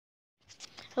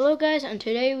Hello guys, and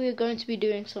today we are going to be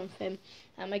doing something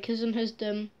that my cousin has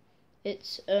done.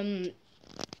 It's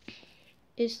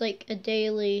like a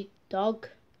daily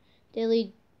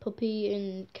puppy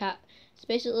and cat. It's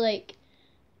basically like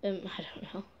I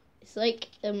don't know. It's like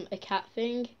a cat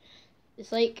thing.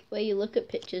 It's like where you look at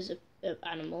pictures of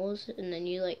animals and then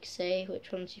you like say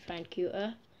which ones you find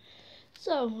cuter.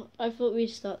 So I thought we'd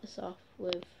start this off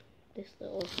with this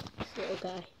little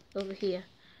guy over here.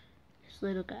 This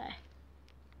little guy.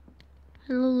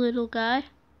 Hello, little guy.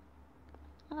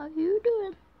 How you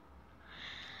doing?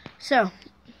 So,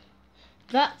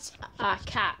 that's our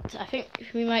cat. I think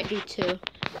we might do two,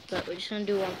 but we're just going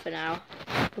to do one for now.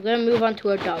 We're going to move on to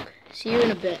our dog. See you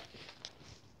in a bit.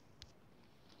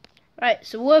 Right,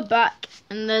 so we're back,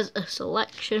 and there's a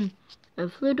selection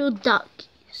of little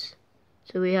doggies.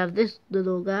 So we have this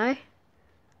little guy,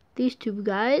 these two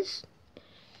guys,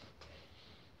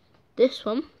 this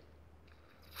one.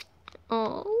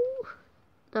 Oh.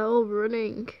 They're all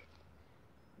running.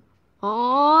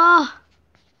 Aww!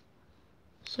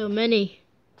 So many.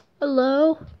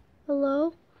 Hello?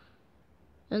 Hello?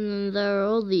 And then there are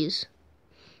all these.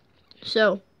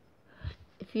 So,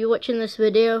 if you're watching this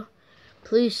video,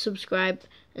 please subscribe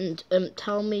and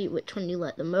tell me which one you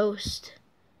like the most.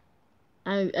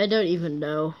 I don't even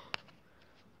know.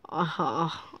 This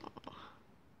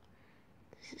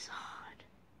is hard.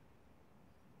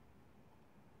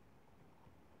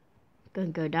 Gonna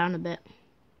go down a bit.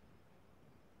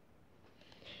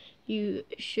 You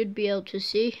should be able to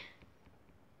see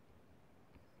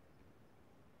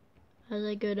as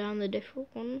I go down the different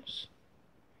ones.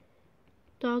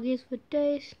 Doggies for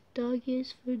days,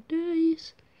 doggies for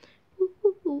days.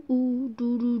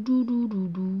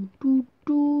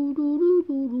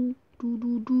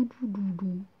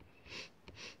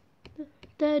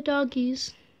 They're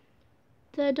doggies.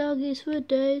 They're doggies for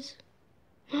days.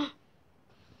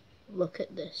 Look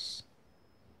at this.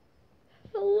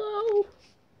 Hello,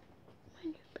 my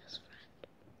new best friend.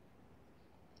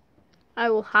 I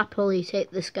will happily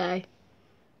take this guy.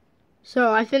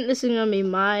 So I think this is gonna be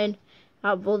mine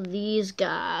out of all these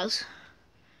guys.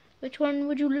 Which one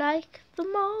would you like the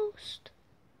most?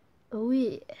 Oh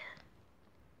yeah.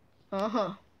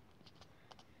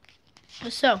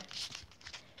 So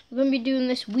we're gonna be doing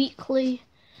this weekly,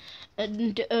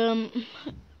 and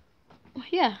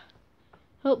yeah.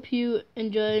 Hope you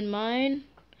enjoyed mine.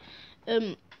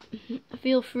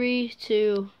 Feel free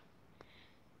to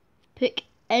pick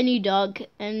any dog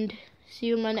and see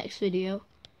you in my next video.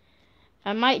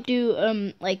 I might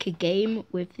do like a game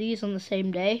with these on the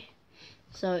same day.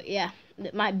 So yeah,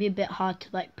 it might be a bit hard to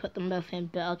like put them both in,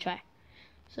 but I'll try.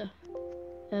 So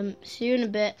see you in a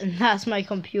bit, and that's my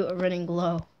computer running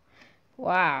low.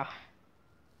 Wow.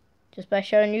 Just by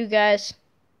showing you guys.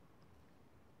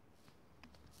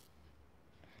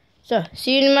 So,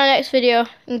 see you in my next video,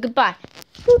 and goodbye.